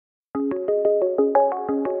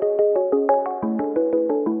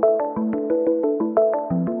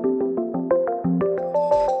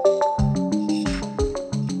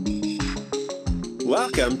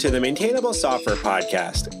Welcome to the Maintainable Software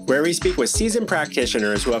Podcast, where we speak with seasoned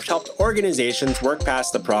practitioners who have helped organizations work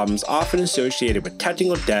past the problems often associated with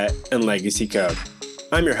technical debt and legacy code.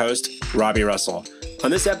 I'm your host, Robby Russell.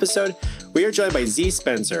 On this episode, we are joined by Zee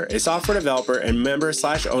Spencer, a software developer and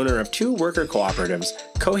member/owner of two worker cooperatives,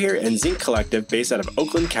 Cohere and Zinc Cooperative, based out of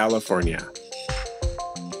Oakland, California.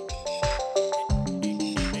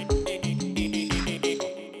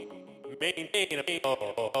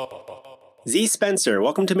 Zee Spencer,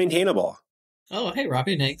 welcome to Maintainable. Oh, hey,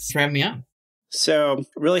 Robby. Thanks for having me on. So,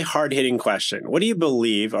 really hard-hitting question. What do you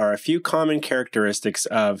believe are a few common characteristics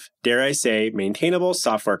of, dare I say, maintainable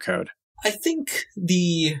software code? I think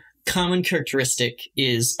the common characteristic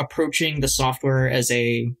is approaching the software as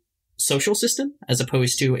a social system as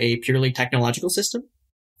opposed to a purely technological system.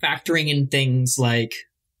 Factoring in things like,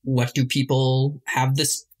 what do people have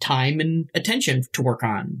this time and attention to work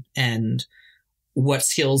on? And what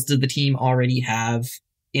skills do the team already have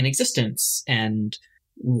in existence? And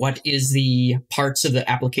what is the parts of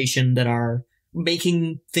the application that are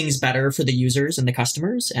making things better for the users and the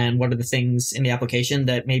customers? And what are the things in the application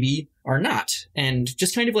that maybe are not? And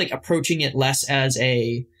just kind of like approaching it less as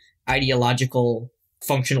a ideological,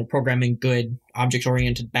 functional programming good,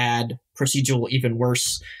 object-oriented bad, procedural even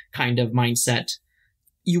worse kind of mindset.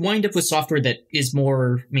 You wind up with software that is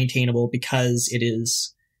more maintainable because it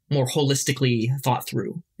is more holistically thought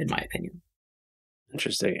through, in my opinion.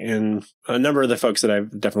 Interesting. And a number of the folks that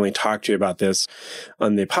I've definitely talked to about this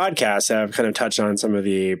on the podcast have kind of touched on some of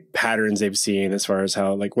the patterns they've seen as far as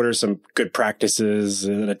how, like, what are some good practices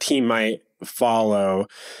that a team might follow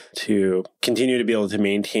to continue to be able to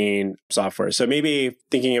maintain software. So maybe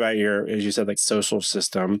thinking about your, as you said, like social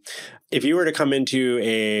system, if you were to come into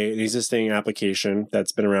an existing application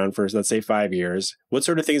that's been around for, let's say, 5 years, what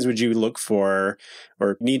sort of things would you look for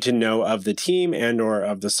or need to know of the team and or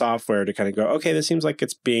of the software to kind of go, okay, this seems like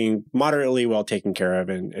it's being moderately well taken care of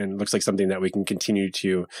and looks like something that we can continue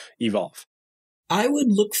to evolve? I would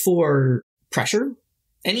look for pressure.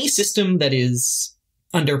 Any system that is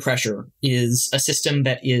under pressure is a system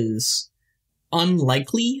that is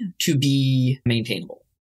unlikely to be maintainable.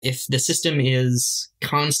 If the system is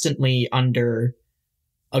constantly under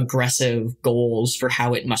aggressive goals for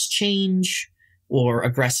how it must change or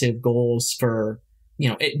aggressive goals for,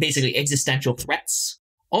 basically existential threats,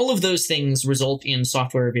 all of those things result in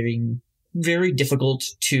software being very difficult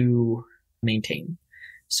to maintain.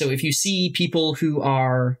 So if you see people who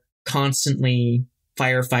are constantly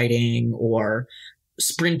firefighting or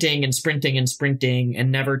sprinting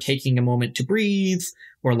and never taking a moment to breathe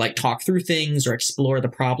or like talk through things or explore the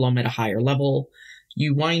problem at a higher level,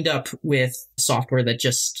 you wind up with software that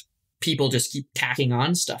people just keep tacking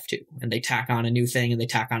on stuff to. And they tack on a new thing and they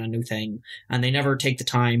tack on a new thing. And they never take the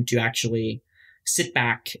time to actually sit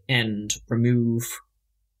back and remove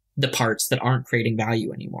the parts that aren't creating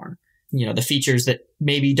value anymore. The features that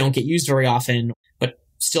maybe don't get used very often, but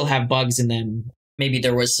still have bugs in them. Maybe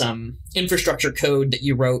there was some infrastructure code that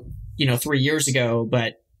you wrote, 3 years ago,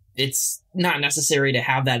 but it's not necessary to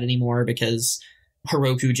have that anymore because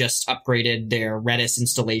Heroku just upgraded their Redis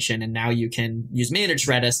installation and now you can use managed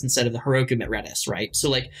Redis instead of the Heroku Redis, right? So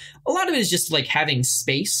like a lot of it is just like having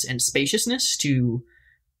space and spaciousness to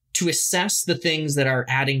assess the things that are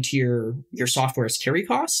adding to your software's carry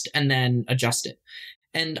cost and then adjust it.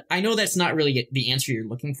 And I know that's not really the answer you're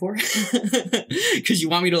looking for because you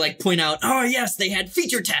want me to like point out, oh yes, they had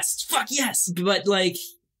feature tests. Fuck yes. But like,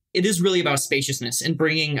 it is really about spaciousness and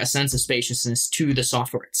bringing a sense of spaciousness to the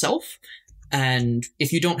software itself. And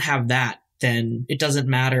if you don't have that, then it doesn't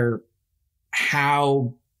matter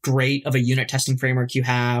how great of a unit testing framework you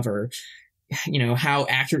have or, how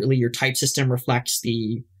accurately your type system reflects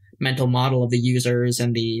the mental model of the users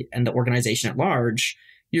and the organization at large.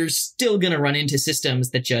 You're still going to run into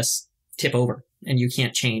systems that just tip over and you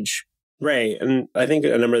can't change. Right. And I think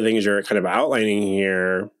a number of things you're kind of outlining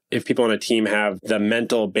here, if people on a team have the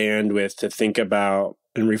mental bandwidth to think about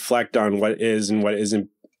and reflect on what is and what isn't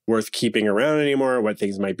worth keeping around anymore, what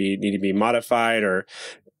things might need to be modified or,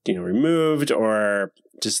 removed, or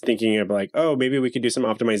just thinking of like, oh, maybe we could do some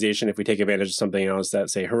optimization if we take advantage of something else that,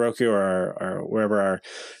 say, Heroku or wherever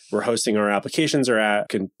we're hosting our applications are at,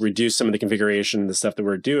 can reduce some of the configuration, the stuff that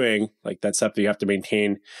we're doing, like that stuff that you have to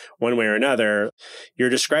maintain one way or another. You're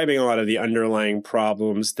describing a lot of the underlying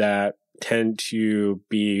problems that tend to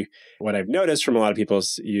be what I've noticed from a lot of people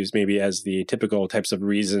use maybe as the typical types of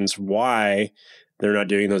reasons why they're not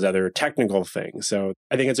doing those other technical things. So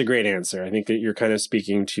I think it's a great answer. I think that you're kind of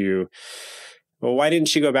speaking to well, why didn't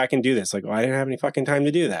she go back and do this? Like, well, I didn't have any fucking time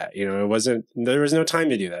to do that. There was no time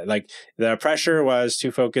to do that. Like, the pressure was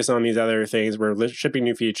to focus on these other things. We're shipping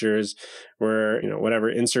new features. We're, whatever,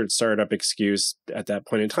 insert startup excuse at that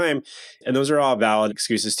point in time. And those are all valid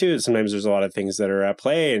excuses too. Sometimes there's a lot of things that are at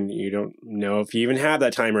play and you don't know if you even have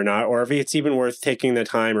that time or not, or if it's even worth taking the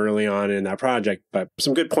time early on in that project. But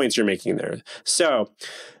some good points you're making there. So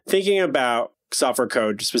thinking about software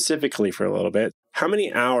code specifically for a little bit, how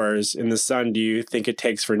many hours in the sun do you think it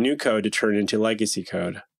takes for new code to turn into legacy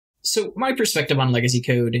code? So my perspective on legacy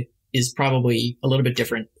code is probably a little bit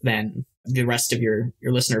different than the rest of your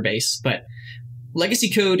listener base, but legacy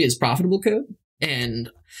code is profitable code. And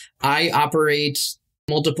I operate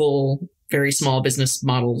multiple very small business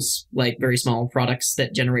models, like very small products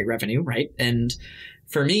that generate revenue, right? And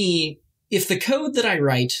for me, if the code that I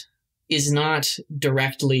write is not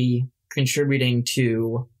directly contributing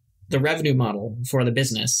to the revenue model for the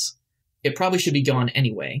business, it probably should be gone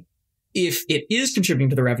anyway. If it is contributing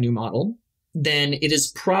to the revenue model, then it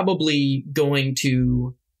is probably going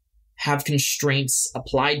to have constraints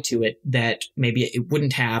applied to it that maybe it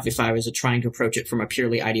wouldn't have if I was trying to approach it from a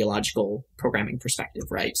purely ideological programming perspective,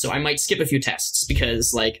 right? So I might skip a few tests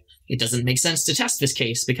because it doesn't make sense to test this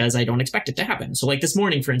case because I don't expect it to happen. So this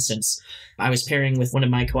morning, for instance, I was pairing with one of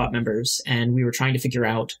my co-op members and we were trying to figure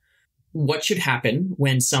out what should happen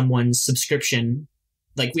when someone's subscription,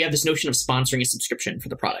 we have this notion of sponsoring a subscription for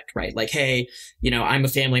the product, right? Hey, I'm a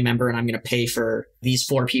family member and I'm going to pay for these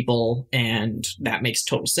 4 people and that makes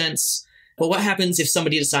total sense. But what happens if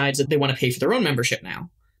somebody decides that they want to pay for their own membership now?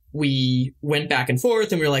 We went back and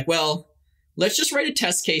forth and we were like, well, let's just write a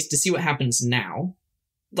test case to see what happens now.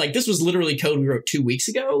 This was literally code we wrote 2 weeks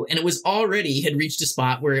ago and it was already had reached a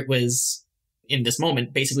spot where it was, in this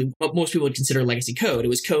moment, basically what most people would consider legacy code. It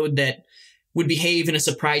was code that would behave in a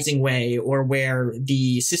surprising way or where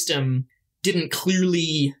the system didn't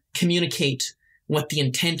clearly communicate what the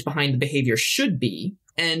intent behind the behavior should be.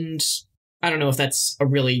 And I don't know if that's a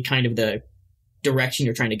really kind of the direction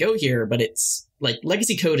you're trying to go here, but it's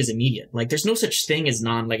legacy code is immediate. There's no such thing as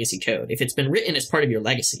non-legacy code. If it's been written as part of your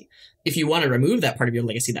legacy, if you want to remove that part of your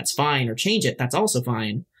legacy, that's fine, or change it, that's also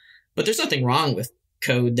fine. But there's nothing wrong with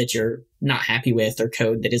code that you're not happy with or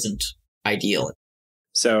code that isn't ideal.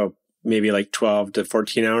 So maybe 12 to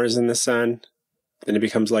 14 hours in the sun, then it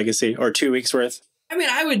becomes legacy, or 2 weeks worth? I mean,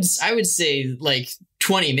 I would say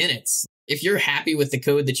 20 minutes. If you're happy with the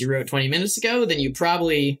code that you wrote 20 minutes ago, then you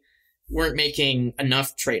probably weren't making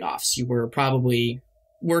enough trade-offs. You were probably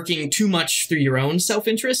working too much through your own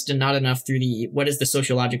self-interest and not enough through what is the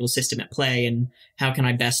sociological system at play and how can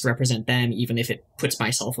I best represent them, even if it puts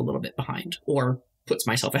myself a little bit behind or puts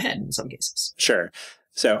myself ahead in some cases. Sure.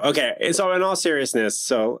 So, okay. So in all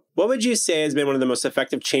seriousness, what would you say has been one of the most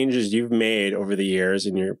effective changes you've made over the years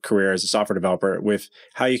in your career as a software developer with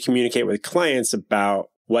how you communicate with clients about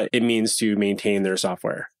what it means to maintain their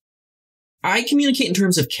software? I communicate in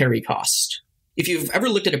terms of carry cost. If you've ever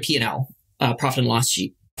looked at a P&L, profit and loss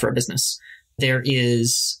sheet for a business, there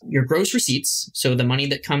is your gross receipts, so the money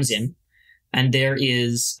that comes in, and there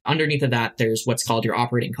is, underneath of that, there's what's called your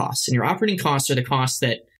operating costs. And your operating costs are the costs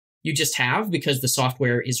that you just have because the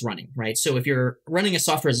software is running, right? So if you're running a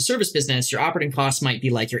software as a service business, your operating costs might be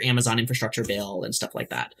your Amazon infrastructure bill and stuff like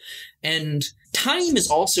that. And time is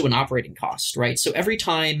also an operating cost, right? So every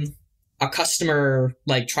time a customer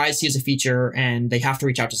tries to use a feature and they have to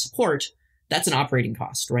reach out to support, that's an operating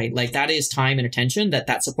cost, right? That is time and attention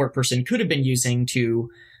that support person could have been using to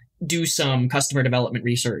do some customer development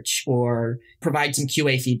research or provide some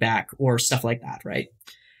QA feedback or stuff like that, right?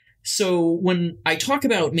 So when I talk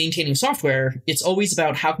about maintaining software, it's always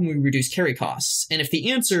about how can we reduce carry costs? And if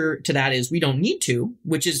the answer to that is we don't need to,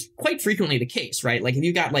 which is quite frequently the case, right? If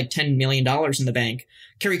you got $10 million in the bank,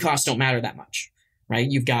 carry costs don't matter that much, right?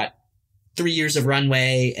 You've got 3 years of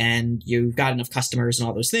runway and you've got enough customers and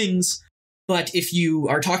all those things. But if you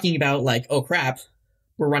are talking about oh crap,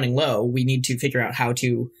 we're running low, we need to figure out how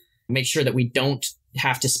to make sure that we don't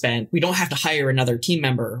have to hire another team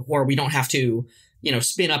member, or we don't have to,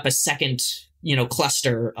 spin up a second,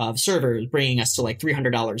 cluster of servers, bringing us to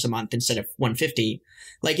 $300 a month instead of $150.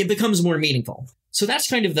 It becomes more meaningful. So that's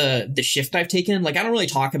kind of the shift I've taken. I don't really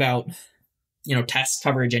talk about, test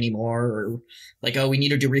coverage anymore, or oh, we need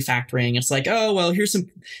to do refactoring. It's oh, well,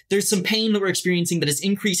 there's some pain that we're experiencing that is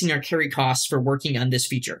increasing our carry costs for working on this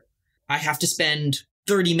feature. I have to spend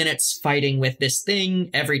 30 minutes fighting with this thing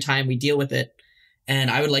every time we deal with it, and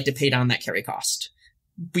I would like to pay down that carry cost.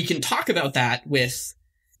 We can talk about that with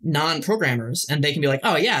non-programmers, and they can be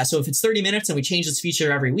oh yeah, so if it's 30 minutes and we change this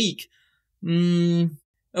feature every week,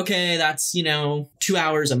 okay, that's, 2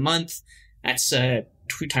 hours a month. That's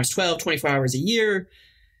 2 times 12, 24 hours a year.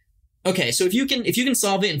 Okay, so if you can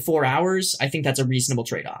solve it in 4 hours, I think that's a reasonable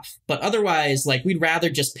trade-off. But otherwise, like, we'd rather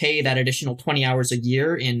just pay that additional 20 hours a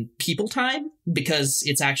year in people time because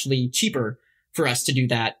it's actually cheaper for us to do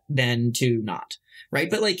that than to not, right?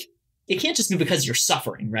 But like, it can't just be because you're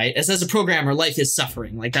suffering, right? As a programmer, life is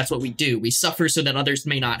suffering. Like, that's what we do. We suffer so that others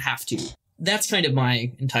may not have to. That's kind of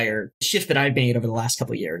my entire shift that I've made over the last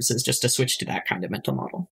couple of years, is just to switch to that kind of mental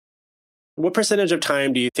model. What percentage of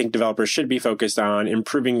time do you think developers should be focused on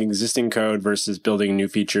improving existing code versus building new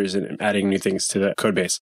features and adding new things to the code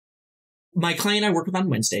base? My client I work with on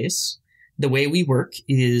Wednesdays, the way we work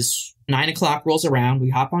is 9 o'clock rolls around, we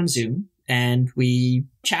hop on Zoom, and we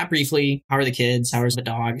chat briefly. How are the kids? How are the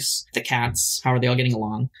dogs? The cats? How are they all getting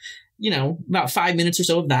along? About 5 minutes or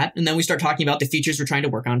so of that. And then we start talking about the features we're trying to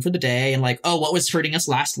work on for the day and like, oh, what was hurting us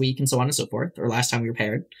last week and so on and so forth, or last time we were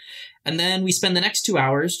paired. And then we spend the next 2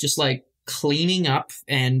 hours just like cleaning up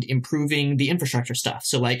and improving the infrastructure stuff.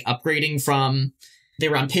 So like upgrading from, they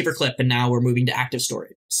were on paperclip and now we're moving to active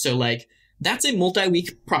storage. So like that's a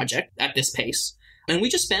multi-week project at this pace. And we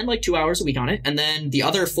just spend like 2 hours a week on it. And then the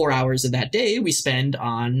other 4 hours of that day we spend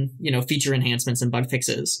on, feature enhancements and bug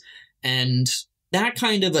fixes. And that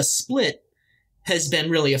kind of a split has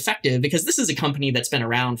been really effective because this is a company that's been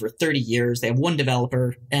around for 30 years. They have one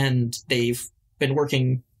developer and they've been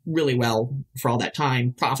working really well for all that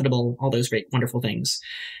time, profitable, all those great, wonderful things.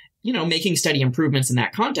 Making steady improvements in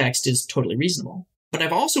that context is totally reasonable. But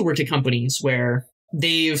I've also worked at companies where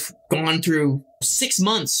they've gone through 6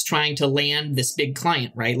 months trying to land this big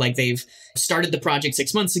client, right? Like they've started the project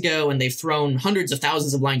 6 months ago and they've thrown hundreds of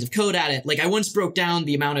thousands of lines of code at it. Like I once broke down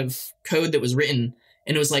the amount of code that was written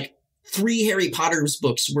and it was like 3 Harry Potter's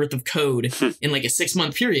books worth of code in like a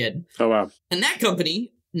 6-month period. Oh, wow. And that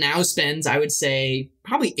company now spends, I would say,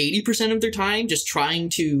 probably 80% of their time just trying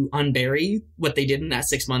to unbury what they did in that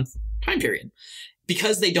 6-month time period.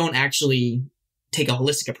 Because they don't actually take a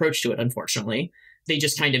holistic approach to it, unfortunately. They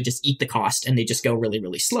just kind of just eat the cost and they just go really,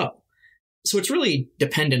 really slow. So it's really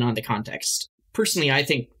dependent on the context. Personally, I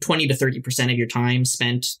think 20 to 30% of your time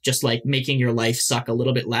spent just like making your life suck a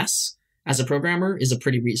little bit less as a programmer is a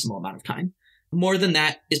pretty reasonable amount of time. More than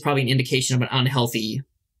that is probably an indication of an unhealthy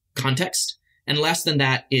context. And less than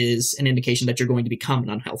that is an indication that you're going to become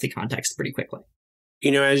an unhealthy context pretty quickly.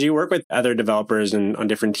 As you work with other developers and on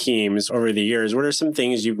different teams over the years, what are some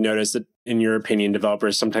things you've noticed that, in your opinion,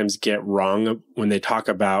 developers sometimes get wrong when they talk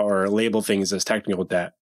about or label things as technical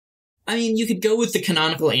debt? I mean, you could go with the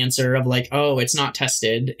canonical answer of like, oh, it's not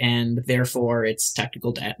tested and therefore it's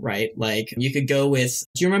technical debt, right? Like you could go with,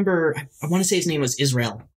 do you remember, I want to say his name was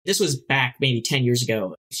Israel. This was back maybe 10 years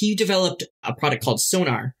ago. He developed a product called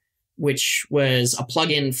Sonar, which was a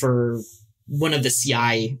plugin for one of the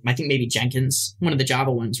CI, I think maybe Jenkins, one of the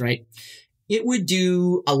Java ones, right? It would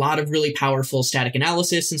do a lot of really powerful static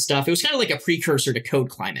analysis and stuff. It was kind of like a precursor to Code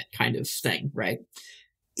Climate kind of thing, right?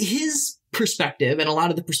 His perspective, and a lot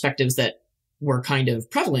of the perspectives that were kind of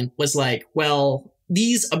prevalent, was like, well,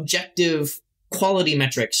 these objective quality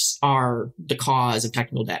metrics are the cause of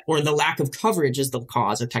technical debt, or the lack of coverage is the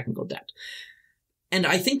cause of technical debt. And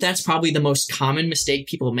I think that's probably the most common mistake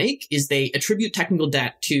people make, is they attribute technical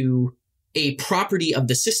debt to a property of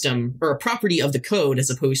the system or a property of the code as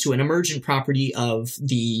opposed to an emergent property of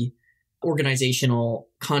the organizational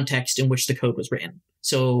context in which the code was written.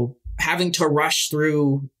 So having to rush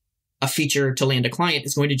through a feature to land a client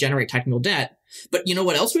is going to generate technical debt. But you know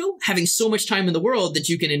what else will? Having so much time in the world that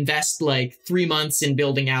you can invest like 3 months in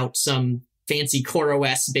building out some fancy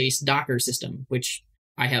CoreOS based Docker system, which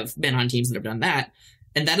I have been on teams that have done that.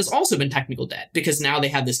 And that has also been technical debt because now they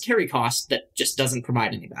have this carry cost that just doesn't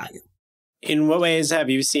provide any value. In what ways have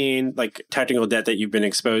you seen like technical debt that you've been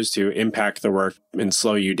exposed to impact the work and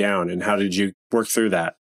slow you down? And how did you work through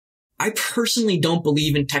that? I personally don't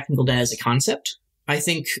believe in technical debt as a concept. I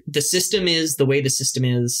think the system is the way the system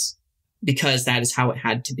is because that is how it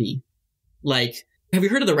had to be. Like, have you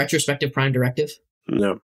heard of the retrospective prime directive?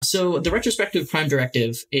 No. So the retrospective prime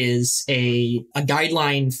directive is a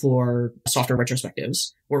guideline for software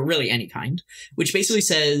retrospectives, or really any kind, which basically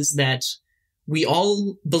says that we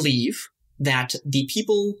all believe that the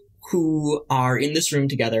people who are in this room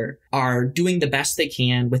together are doing the best they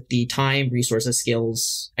can with the time, resources,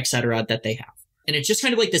 skills, etc. that they have. And it's just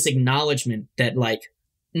kind of like this acknowledgement that like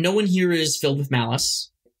no one here is filled with malice.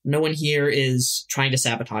 No one here is trying to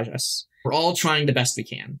sabotage us. We're all trying the best we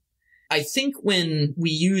can. I think when we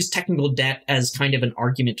use technical debt as kind of an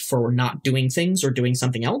argument for not doing things or doing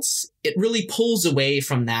something else, it really pulls away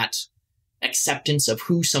from that acceptance of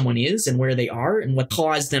who someone is and where they are and what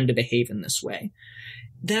caused them to behave in this way.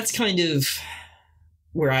 That's kind of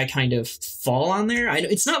where I kind of fall on there.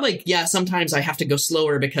 It's not like, yeah, sometimes I have to go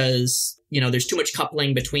slower because, there's too much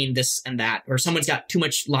coupling between this and that, or someone's got too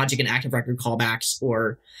much logic and active record callbacks,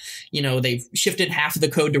 or, they've shifted half of the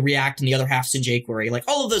code to React and the other half's in jQuery. Like,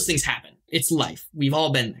 all of those things happen. It's life. We've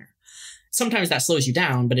all been there. Sometimes that slows you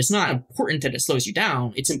down, but it's not important that it slows you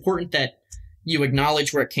down. It's important that you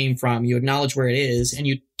acknowledge where it came from, you acknowledge where it is, and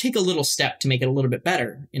you take a little step to make it a little bit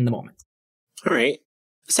better in the moment. All right.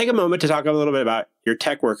 Let's take a moment to talk a little bit about your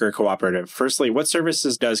tech worker cooperative. Firstly, what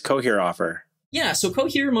services does Cohere offer? Yeah, so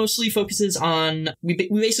Cohere mostly focuses on, we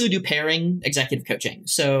basically do pairing executive coaching.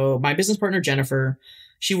 So my business partner, Jennifer,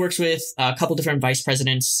 she works with a couple different vice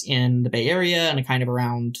presidents in the Bay Area and kind of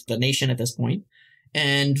around the nation at this point,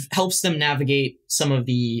 and helps them navigate some of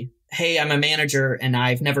the, hey, I'm a manager and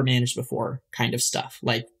I've never managed before kind of stuff.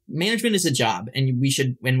 Like, management is a job, and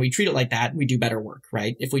when we treat it like that, we do better work,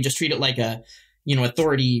 right? If we just treat it like a,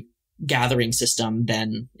 authority gathering system,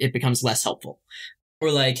 then it becomes less helpful. Or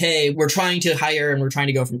like, hey, we're trying to hire and we're trying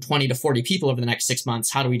to go from 20 to 40 people over the next 6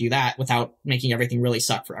 months. How do we do that without making everything really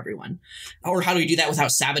suck for everyone? Or how do we do that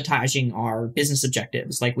without sabotaging our business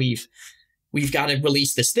objectives? Like, we've got to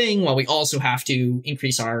release this thing while we also have to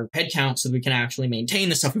increase our headcount so that we can actually maintain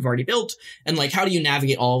the stuff we've already built. And like, how do you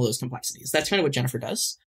navigate all of those complexities? That's kind of what Jennifer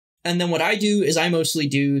does. And then what I do is I mostly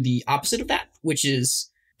do the opposite of that, which is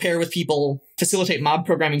pair with people, facilitate mob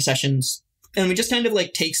programming sessions. And we just kind of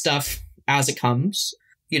like take stuff as it comes.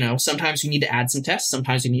 Sometimes we need to add some tests.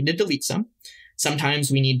 Sometimes we need to delete some. Sometimes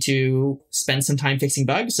we need to spend some time fixing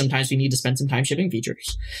bugs. Sometimes we need to spend some time shipping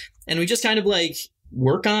features. And we just kind of like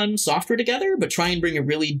work on software together, but try and bring a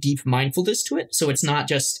really deep mindfulness to it. So it's not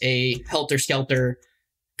just a helter-skelter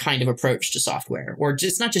kind of approach to software, or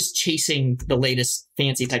it's not just chasing the latest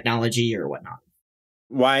fancy technology or whatnot.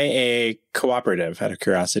 Why a cooperative, out of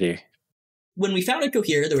curiosity? When we founded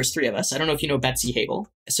Cohere, there was 3 of us. I don't know if you know Betsy Hable.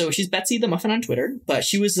 So she's Betsy the Muffin on Twitter, but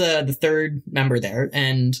she was the third member there.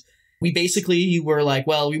 And we basically were like,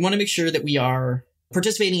 well, we want to make sure that we are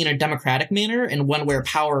participating in a democratic manner, and one where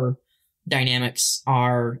power dynamics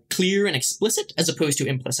are clear and explicit as opposed to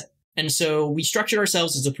implicit. And so we structured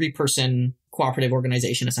ourselves as a 3-person cooperative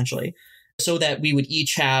organization, essentially, so that we would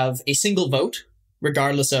each have a single vote,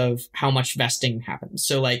 regardless of how much vesting happens.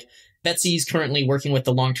 So like, Betsy's currently working with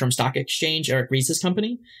the long-term stock exchange, Eric Ries's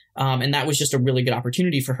company. And that was just a really good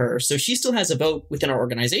opportunity for her. So she still has a vote within our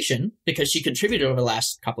organization because she contributed over the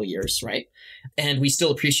last couple of years, right? And we still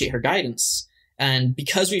appreciate her guidance. And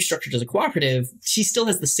because we've structured as a cooperative, she still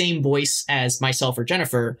has the same voice as myself or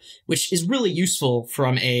Jennifer, which is really useful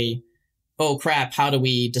from oh crap, how do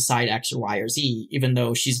we decide X or Y or Z, even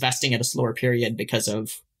though she's vesting at a slower period because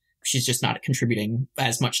she's just not contributing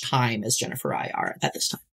as much time as Jennifer and I are at this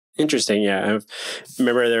time. Interesting. Yeah. I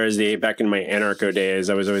remember there was back in my anarcho days,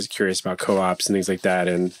 I was always curious about co-ops and things like that.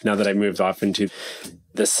 And now that I moved off into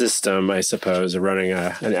the system, I suppose, of running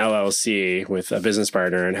an LLC with a business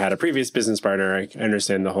partner and had a previous business partner, I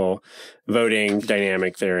understand the whole voting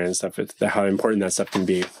dynamic there and stuff, how important that stuff can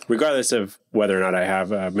be, regardless of whether or not I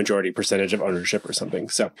have a majority percentage of ownership or something.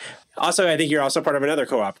 So also, I think you're also part of another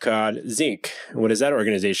co-op called Zinc. What is that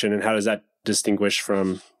organization and how does that distinguish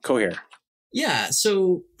from Cohere? Yeah.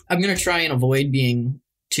 So I'm going to try and avoid being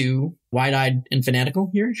too wide-eyed and fanatical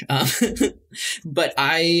here. But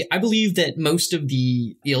I believe that most of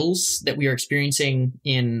the ills that we are experiencing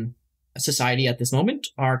in society at this moment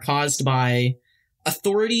are caused by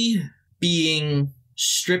authority being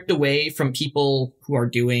stripped away from people who are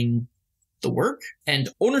doing the work, and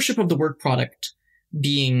ownership of the work product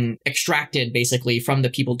being extracted basically from the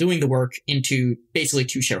people doing the work into basically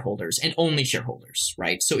to shareholders and only shareholders,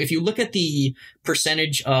 right? So if you look at the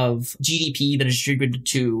percentage of GDP that is distributed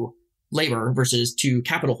to labor versus to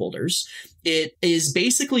capital holders, it is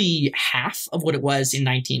basically half of what it was in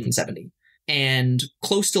 1970 and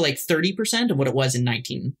close to like 30% of what it was in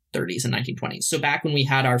 1930s and 1920s. So back when we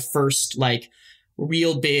had our first like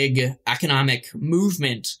real big economic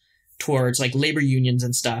movement towards like labor unions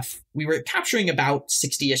and stuff, we were capturing about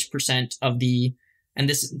 60-ish% of the, and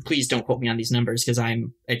this, please don't quote me on these numbers because I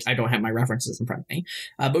don't have my references in front of me.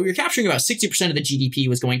 But we were capturing about 60% of the GDP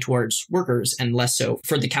was going towards workers and less so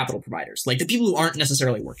for the capital providers, like the people who aren't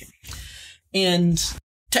necessarily working. And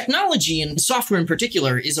technology and software in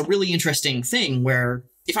particular is a really interesting thing where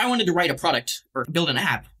if I wanted to write a product or build an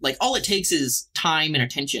app, like all it takes is time and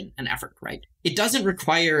attention and effort, right? It doesn't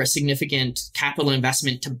require a significant capital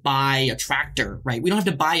investment to buy a tractor, right? We don't have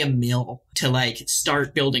to buy a mill to like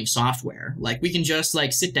start building software. Like we can just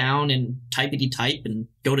like sit down and type and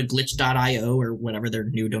go to glitch.io or whatever their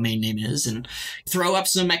new domain name is and throw up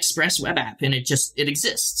some Express web app and it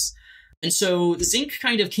exists. And so Zinc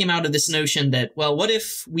kind of came out of this notion that, well, what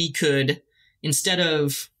if we could, instead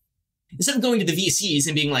of going to the VCs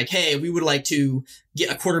and being like, hey, we would like to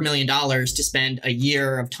get $250,000 to spend a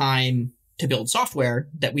year of time to build software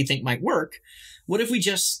that we think might work, what if we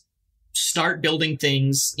just start building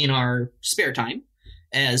things in our spare time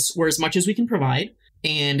as much as we can provide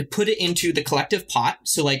and put it into the collective pot?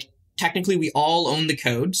 So like technically we all own the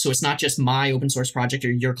code. So it's not just my open source project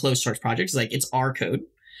or your closed source project. It's like, it's our code.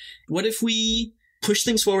 What if we push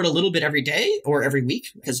things forward a little bit every day or every week,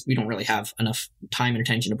 because we don't really have enough time and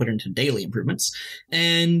attention to put into daily improvements,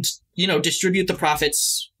 and, distribute the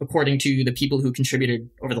profits according to the people who contributed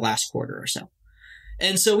over the last quarter or so.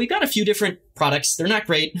 And so we've got a few different products. They're not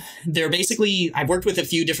great. They're basically, I've worked with a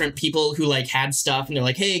few different people who like had stuff and they're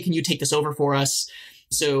like, hey, can you take this over for us?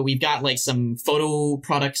 So we've got like some photo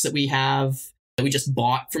products that we have that we just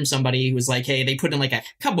bought from somebody who was like, hey, they put in like a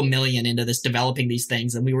couple million into this developing these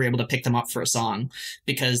things, and we were able to pick them up for a song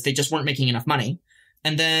because they just weren't making enough money.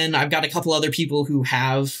 And then I've got a couple other people who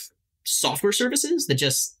have software services that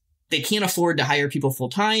they can't afford to hire people full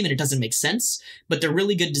time and it doesn't make sense, but they're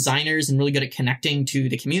really good designers and really good at connecting to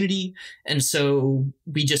the community. And so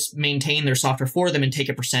we just maintain their software for them and take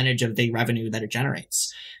a percentage of the revenue that it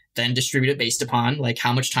generates, then distribute it based upon like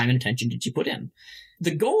how much time and attention did you put in.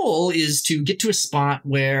 The goal is to get to a spot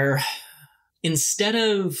where instead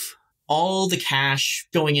of all the cash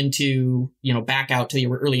going into, back out to the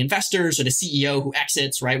early investors or the CEO who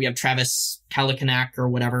exits, right? We have Travis Kalanick or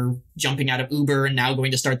whatever jumping out of Uber and now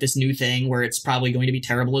going to start this new thing where it's probably going to be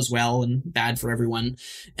terrible as well and bad for everyone.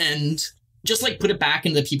 And just like put it back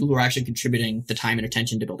into the people who are actually contributing the time and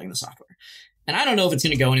attention to building the software. And I don't know if it's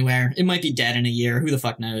going to go anywhere. It might be dead in a year. Who the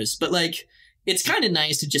fuck knows? But like, it's kind of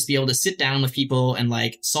nice to just be able to sit down with people and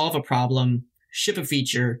like solve a problem, ship a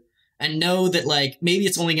feature, and know that like maybe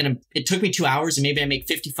it's only it took me 2 hours and maybe I make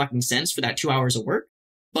 50 fucking cents for that 2 hours of work,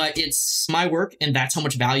 but it's my work and that's how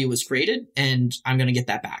much value was created and I'm going to get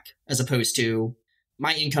that back, as opposed to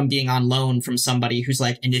my income being on loan from somebody who's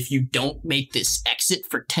like, and if you don't make this exit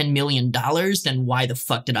for $10 million, then why the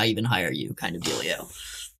fuck did I even hire you, kind of dealio.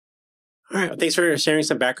 All right. Well, thanks for sharing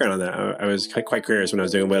some background on that. I was quite curious when I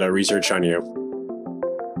was doing a bit of research on you.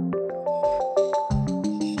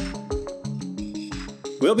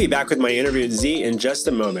 We'll be back with my interview with Zee in just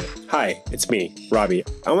a moment. Hi, it's me, Robby.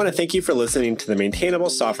 I want to thank you for listening to the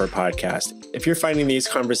Maintainable Software Podcast. If you're finding these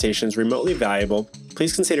conversations remotely valuable,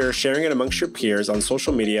 please consider sharing it amongst your peers on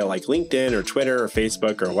social media like LinkedIn or Twitter or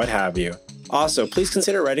Facebook or what have you. Also, please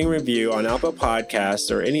consider writing a review on Apple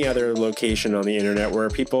Podcasts or any other location on the internet where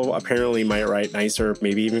people apparently might write nice or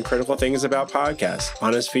maybe even critical things about podcasts.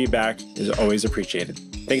 Honest feedback is always appreciated.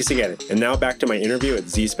 Thanks again. And now back to my interview with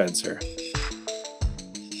Zee Spencer.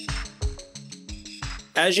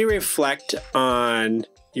 As you reflect on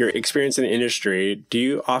your experience in the industry, do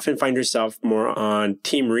you often find yourself more on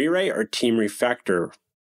team rewrite or team refactor?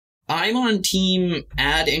 I'm on team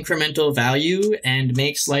add incremental value and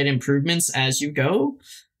make slight improvements as you go,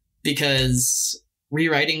 because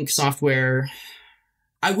rewriting software,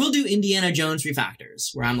 I will do Indiana Jones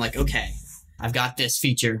refactors where I'm like, okay, I've got this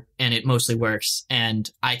feature and it mostly works and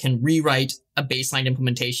I can rewrite a baseline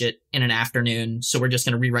implementation in an afternoon. So we're just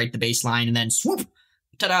going to rewrite the baseline and then swoop,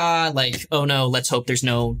 ta-da, like, oh no, let's hope there's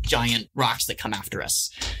no giant rocks that come after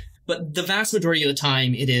us. But the vast majority of the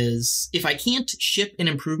time it is, if I can't ship an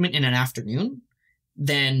improvement in an afternoon,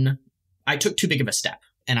 then I took too big of a step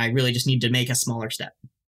and I really just need to make a smaller step.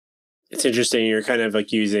 It's interesting. You're kind of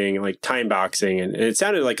like using like time boxing, and it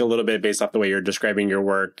sounded like a little bit based off the way you're describing your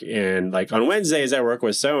work. And like on Wednesdays, I work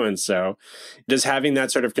with so-and-so. Does having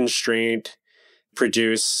that sort of constraint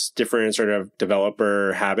produce different sort of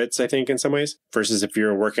developer habits, I think, in some ways, versus if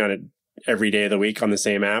you're working on it every day of the week on the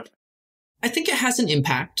same app? I think it has an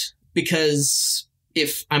impact, because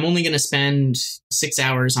if I'm only going to spend 6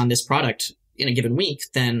 hours on this product in a given week,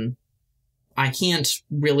 then I can't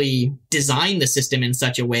really design the system in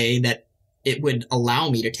such a way that it would allow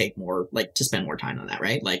me to take more, like to spend more time on that,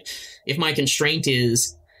 right? Like if my constraint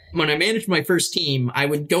is, when I managed my first team, I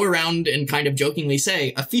would go around and kind of jokingly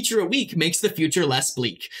say a feature a week makes the future less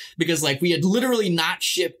bleak, because like we had literally not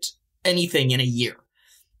shipped anything in a year.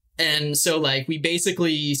 And so like we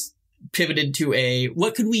basically pivoted to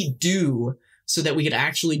what could we do so that we could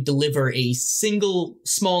actually deliver a single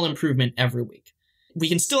small improvement every week? We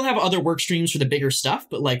can still have other work streams for the bigger stuff,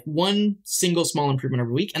 but like one single small improvement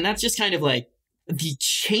every week. And that's just kind of like the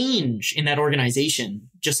change in that organization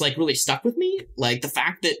just like really stuck with me. Like the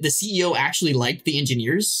fact that the CEO actually liked the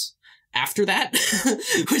engineers after that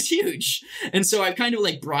was huge. And so I've kind of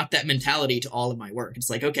like brought that mentality to all of my work. It's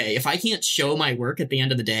like, okay, if I can't show my work at the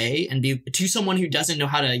end of the day and be to someone who doesn't know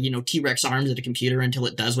how to, T-Rex arms at a computer until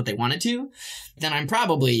it does what they want it to, then I'm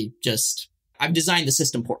probably I've designed the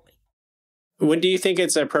system poorly. When do you think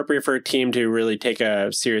it's appropriate for a team to really take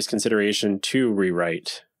a serious consideration to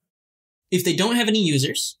rewrite? If they don't have any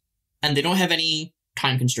users and they don't have any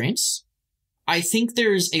time constraints, I think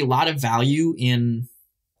there's a lot of value in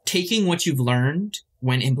taking what you've learned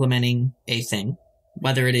when implementing a thing,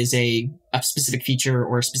 whether it is a specific feature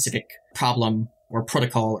or a specific problem or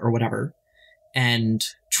protocol or whatever, and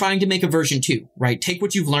trying to make a version 2, right? Take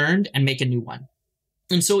what you've learned and make a new one.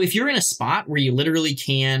 And so if you're in a spot where you literally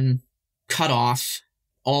can cut off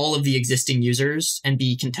all of the existing users and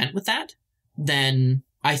be content with that, then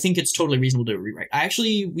I think it's totally reasonable to rewrite.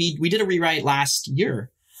 We did a rewrite last year.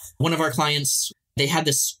 One of our clients, they had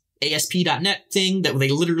this ASP.NET thing that they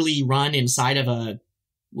literally run inside of a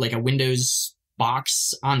Windows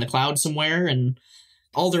box on the cloud somewhere. And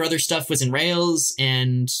all their other stuff was in Rails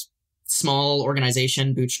and small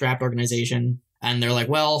organization, bootstrapped organization. And they're like,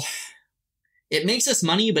 well, it makes us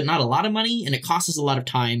money, but not a lot of money. And it costs us a lot of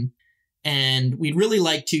time. And we'd really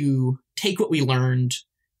like to take what we learned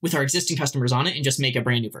with our existing customers on it and just make a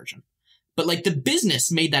brand new version. But the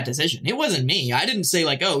business made that decision. It wasn't me. I didn't say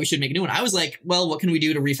oh, we should make a new one. I was like, well, what can we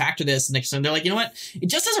do to refactor this next time? They're like, you know what? It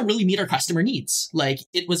just doesn't really meet our customer needs.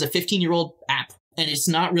 It was a 15-year-old app and it's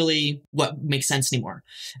not really what makes sense anymore.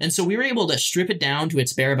 And so we were able to strip it down to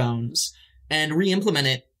its bare bones and re-implement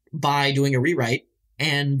it by doing a rewrite.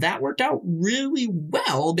 And that worked out really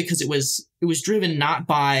well because it was driven not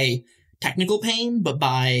by technical pain, but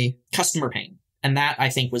by customer pain. And that, I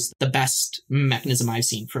think, was the best mechanism I've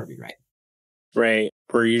seen for a rewrite. Right.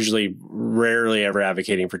 We're usually rarely ever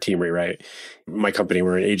advocating for team rewrite. My company,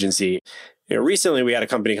 we're an agency. Recently, we had a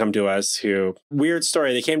company come to us who, weird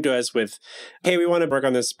story, they came to us with, hey, we want to work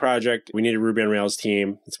on this project. We need a Ruby on Rails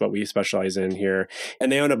team. That's what we specialize in here.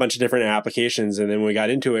 And they own a bunch of different applications. And then when we got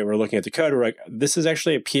into it, we're looking at the code. We're like, this is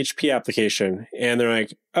actually a PHP application. And they're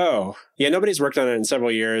like, oh, yeah, nobody's worked on it in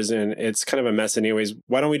several years. And it's kind of a mess anyways.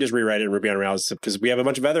 Why don't we just rewrite it in Ruby on Rails? Because we have a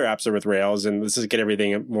bunch of other apps that are with Rails. And let's just get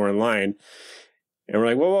everything more in line. And we're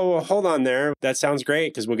like, whoa, hold on there. That sounds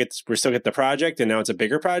great because we'll still get the project. And now it's a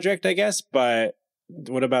bigger project, I guess. But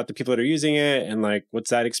what about the people that are using it? And what's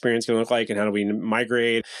that experience going to look like? And how do we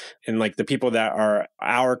migrate? And the people that are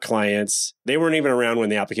our clients, they weren't even around when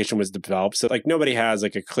the application was developed. So nobody has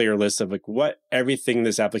a clear list of what everything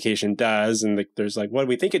this application does. And there's what do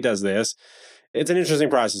we think it does this? It's an interesting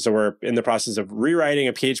process. So we're in the process of rewriting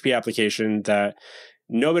a PHP application that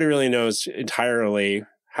nobody really knows entirely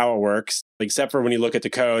how it works, except for when you look at the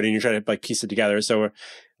code and you try to piece it together. So at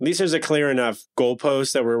least there's a clear enough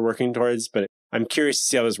goalpost that we're working towards, but I'm curious to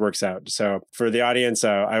see how this works out. So for the audience,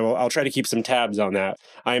 I'll try to keep some tabs on that.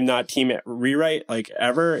 I'm not team rewrite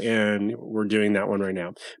ever, and we're doing that one right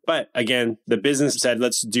now. But again, the business said,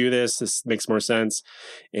 let's do this. This makes more sense.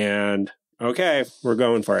 And okay, we're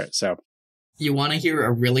going for it. So you want to hear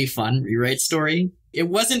a really fun rewrite story? It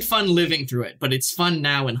wasn't fun living through it, but it's fun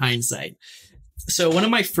now in hindsight. So one of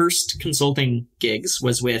my first consulting gigs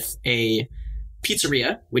was with a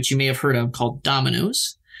pizzeria, which you may have heard of, called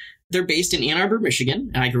Domino's. They're based in Ann Arbor, Michigan,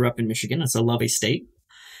 and I grew up in Michigan. It's a lovely state.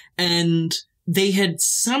 And they had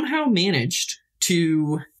somehow managed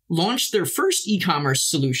to launch their first e-commerce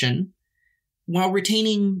solution while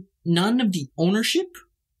retaining none of the ownership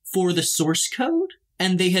for the source code.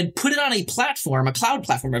 And they had put it on a platform, a cloud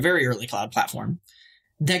platform, a very early cloud platform,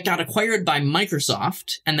 that got acquired by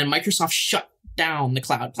Microsoft, and then Microsoft shut down the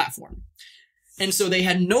cloud platform. And so they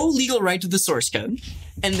had no legal right to the source code,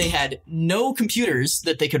 and they had no computers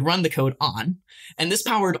that they could run the code on. And this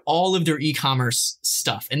powered all of their e-commerce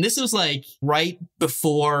stuff. And this was right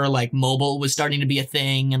before mobile was starting to be a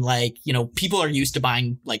thing. And people are used to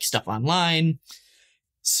buying stuff online.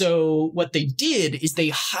 So what they did is they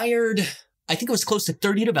hired, I think it was close to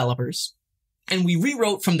 30 developers. And we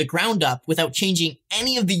rewrote from the ground up without changing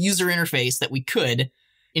any of the user interface that we could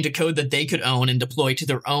into code that they could own and deploy to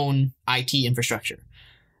their own IT infrastructure.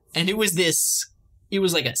 And it was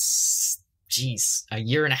a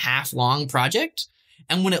year and a half long project.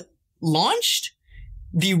 And when it launched,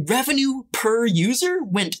 the revenue per user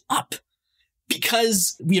went up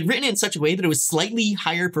because we had written it in such a way that it was slightly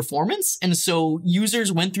higher performance. And so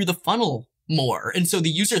users went through the funnel more. And so the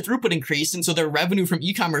user throughput increased. And so their revenue from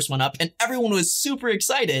e-commerce went up, and everyone was super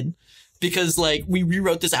excited because we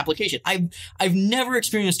rewrote this application. I've never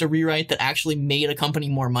experienced a rewrite that actually made a company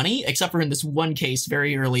more money, except for in this one case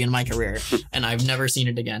very early in my career. And I've never seen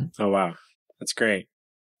it again. Oh, wow. That's great.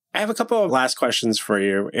 I have a couple of last questions for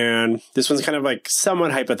you, and this one's kind of like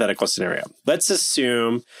somewhat hypothetical scenario. Let's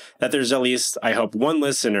assume that there's at least, I hope, one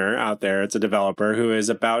listener out there, it's a developer who is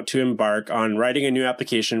about to embark on writing a new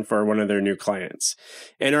application for one of their new clients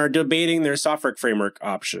and are debating their software framework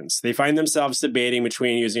options. They find themselves debating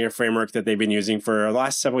between using a framework that they've been using for the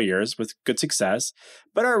last several years with good success,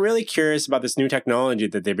 but are really curious about this new technology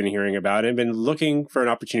that they've been hearing about and been looking for an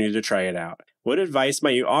opportunity to try it out. What advice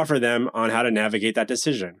might you offer them on how to navigate that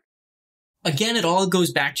decision? Again, it all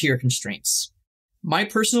goes back to your constraints. My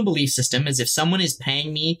personal belief system is if someone is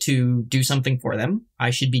paying me to do something for them,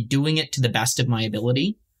 I should be doing it to the best of my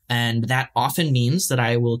ability. And that often means that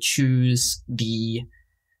I will choose the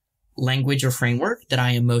language or framework that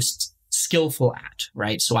I am most skillful at,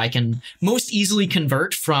 right? So I can most easily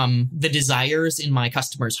convert from the desires in my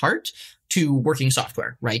customer's heart to working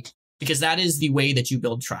software, right? Because that is the way that you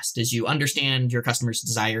build trust, is you understand your customer's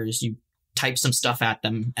desires, you type some stuff at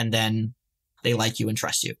them, and then they like you and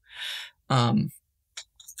trust you.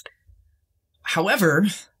 However,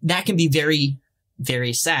 that can be very,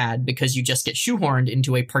 very sad because you just get shoehorned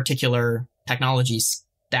into a particular technology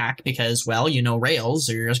stack because, well, you know Rails,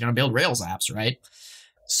 or you're just going to build Rails apps, right?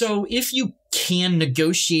 So if you can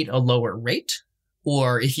negotiate a lower rate,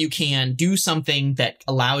 or if you can do something that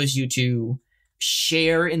allows you to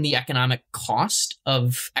share in the economic cost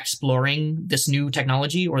of exploring this new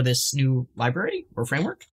technology or this new library or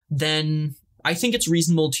framework, then I think it's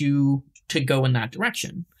reasonable to go in that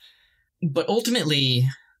direction. But ultimately,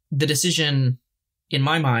 the decision, in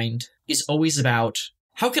my mind, is always about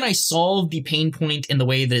how can I solve the pain point in the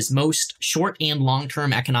way that is most short and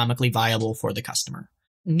long-term economically viable for the customer.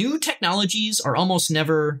 New technologies are almost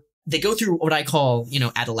never... They go through what I call,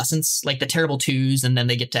 adolescence, like the terrible twos, and then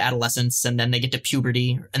they get to adolescence, and then they get to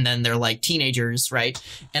puberty, and then they're like teenagers, right?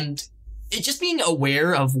 And it just being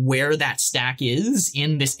aware of where that stack is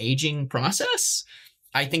in this aging process,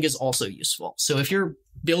 I think is also useful. So if you're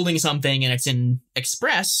building something and it's in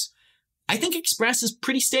Express, I think Express is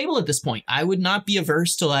pretty stable at this point. I would not be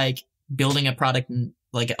averse to building a product in,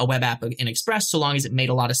 like a web app in Express, so long as it made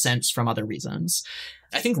a lot of sense from other reasons.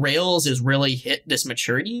 I think Rails has really hit this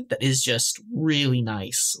maturity that is just really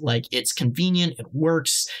nice. Like, it's convenient, it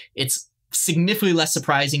works, it's significantly less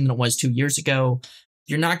surprising than it was 2 years ago.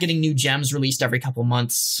 You're not getting new gems released every couple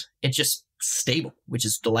months. It's just stable, which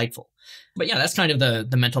is delightful. But yeah, that's kind of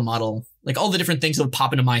the mental model, like all the different things that would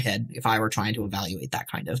pop into my head if I were trying to evaluate that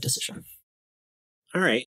kind of decision. All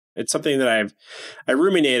right. It's something that I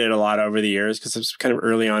ruminated a lot over the years because it's kind of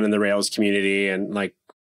early on in the Rails community. And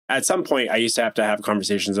at some point, I used to have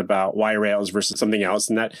conversations about why Rails versus something else.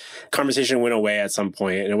 And that conversation went away at some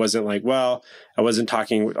point. And it wasn't I wasn't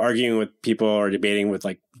arguing with people or debating with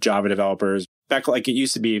Java developers back like it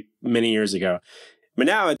used to be many years ago. But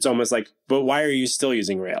now it's almost but why are you still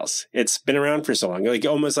using Rails? It's been around for so long.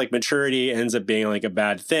 Almost maturity ends up being a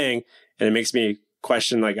bad thing. And it makes me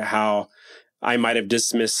question how I might have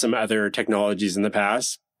dismissed some other technologies in the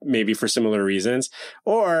past, maybe for similar reasons.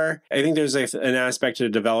 Or I think there's an aspect to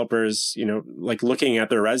developers, looking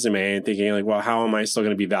at their resume and thinking well, how am I still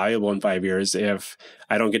going to be valuable in 5 years if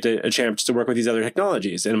I don't get a chance to work with these other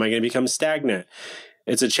technologies? And am I going to become stagnant?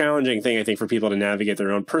 It's a challenging thing, I think, for people to navigate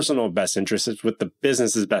their own personal best interests with the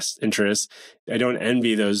business's best interests. I don't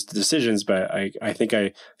envy those decisions, but I think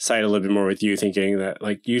I side a little bit more with you, thinking that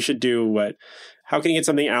you should do how can you get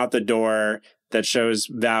something out the door that shows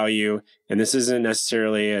value? And this isn't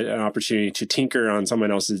necessarily an opportunity to tinker on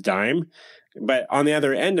someone else's dime. But on the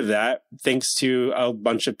other end of that, thanks to a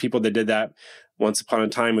bunch of people that did that once upon a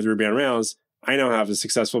time with Ruby on Rails, I now have a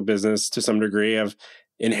successful business to some degree of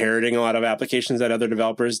inheriting a lot of applications that other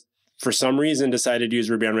developers, for some reason, decided to use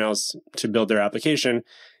Ruby on Rails to build their application.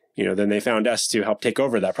 Then they found us to help take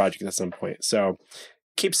over that project at some point. So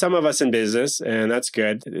keep some of us in business, and that's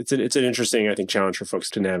good. It's an interesting, I think, challenge for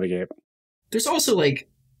folks to navigate. There's also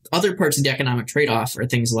other parts of the economic trade-off are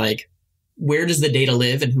things like, where does the data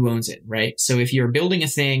live and who owns it, right? So if you're building a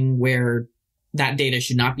thing where that data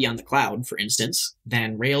should not be on the cloud, for instance,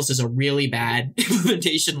 then Rails is a really bad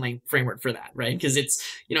implementation framework for that, right? Because it's,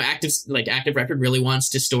 Active Record really wants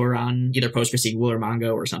to store on either PostgreSQL or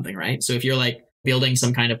Mongo or something, right? So if you're building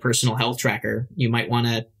some kind of personal health tracker, you might want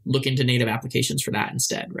to look into native applications for that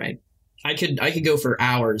instead, right? I could go for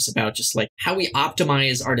hours about just how we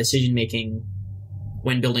optimize our decision making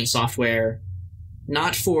when building software,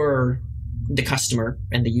 not for the customer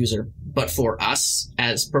and the user, but for us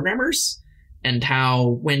as programmers. And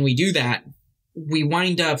how, when we do that, we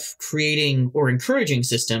wind up creating or encouraging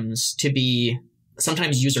systems to be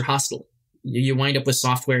sometimes user hostile. You wind up with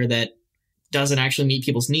software that doesn't actually meet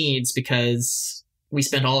people's needs because we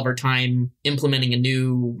spend all of our time implementing a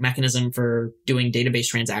new mechanism for doing database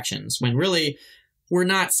transactions, when really we're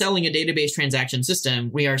not selling a database transaction system.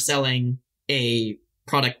 We are selling a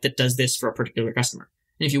product that does this for a particular customer.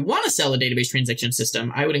 And if you want to sell a database transaction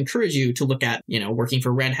system, I would encourage you to look at, working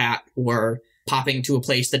for Red Hat or popping to a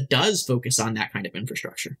place that does focus on that kind of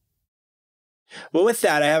infrastructure. Well, with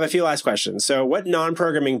that, I have a few last questions. So what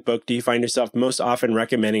non-programming book do you find yourself most often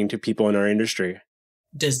recommending to people in our industry?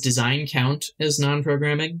 Does design count as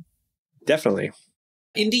non-programming? Definitely.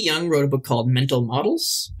 Indy Young wrote a book called Mental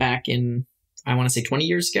Models back in, I want to say 20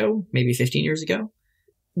 years ago, maybe 15 years ago.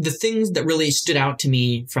 The things that really stood out to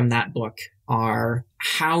me from that book are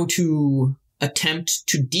how to attempt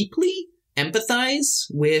to deeply empathize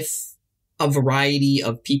with a variety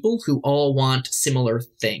of people who all want similar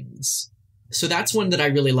things. So that's one that I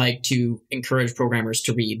really like to encourage programmers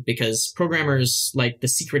to read, because programmers, like, the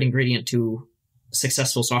secret ingredient to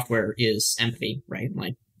successful software is empathy, right?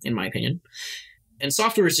 Like, in my opinion. And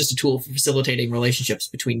software is just a tool for facilitating relationships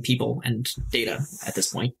between people and data at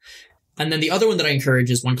this point. And then the other one that I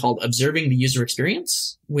encourage is one called Observing the User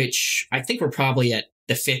Experience, which I think we're probably at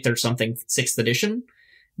the 5th or something, 6th edition.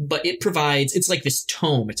 But it's like this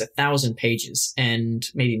tome. It's 1,000 pages and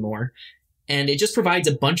maybe more. And it just provides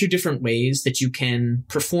a bunch of different ways that you can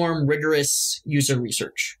perform rigorous user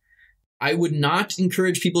research. I would not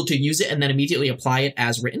encourage people to use it and then immediately apply it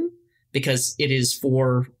as written, because it is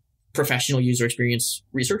for professional user experience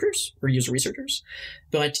researchers or user researchers.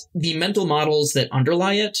 But the mental models that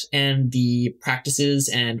underlie it and the practices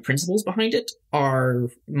and principles behind it are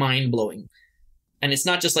mind-blowing. And it's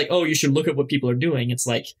not just like, oh, you should look at what people are doing. It's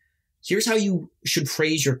like, here's how you should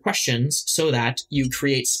phrase your questions so that you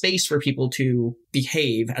create space for people to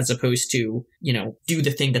behave, as opposed to, do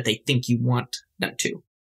the thing that they think you want them to.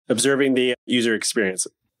 Observing the user experience.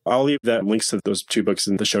 I'll leave the links to those 2 books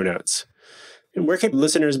in the show notes. And where can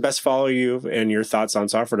listeners best follow you and your thoughts on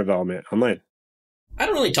software development online? I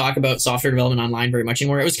don't really talk about software development online very much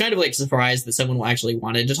anymore. It was kind of like a surprise that someone actually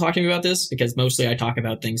wanted to talk to me about this, because mostly I talk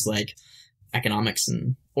about things like economics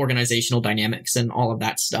and organizational dynamics and all of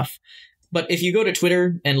that stuff. But if you go to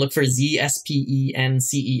Twitter and look for Zspencer,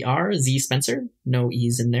 Zee Spencer, no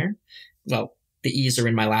E's in there. Well, the E's are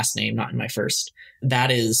in my last name, not in my first.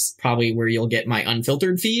 That is probably where you'll get my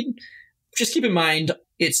unfiltered feed. Just keep in mind,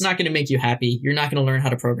 it's not going to make you happy. You're not going to learn how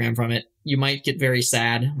to program from it. You might get very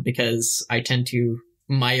sad, because I tend to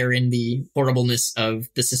mire in the horribleness of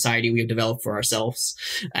the society we have developed for ourselves,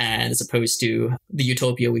 as opposed to the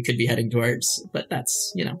utopia we could be heading towards. But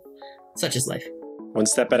that's, such is life. One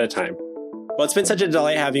step at a time. Well, it's been such a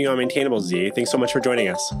delight having you on Maintainable, Zee. Thanks so much for joining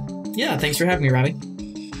us. Yeah, thanks for having me, Robby.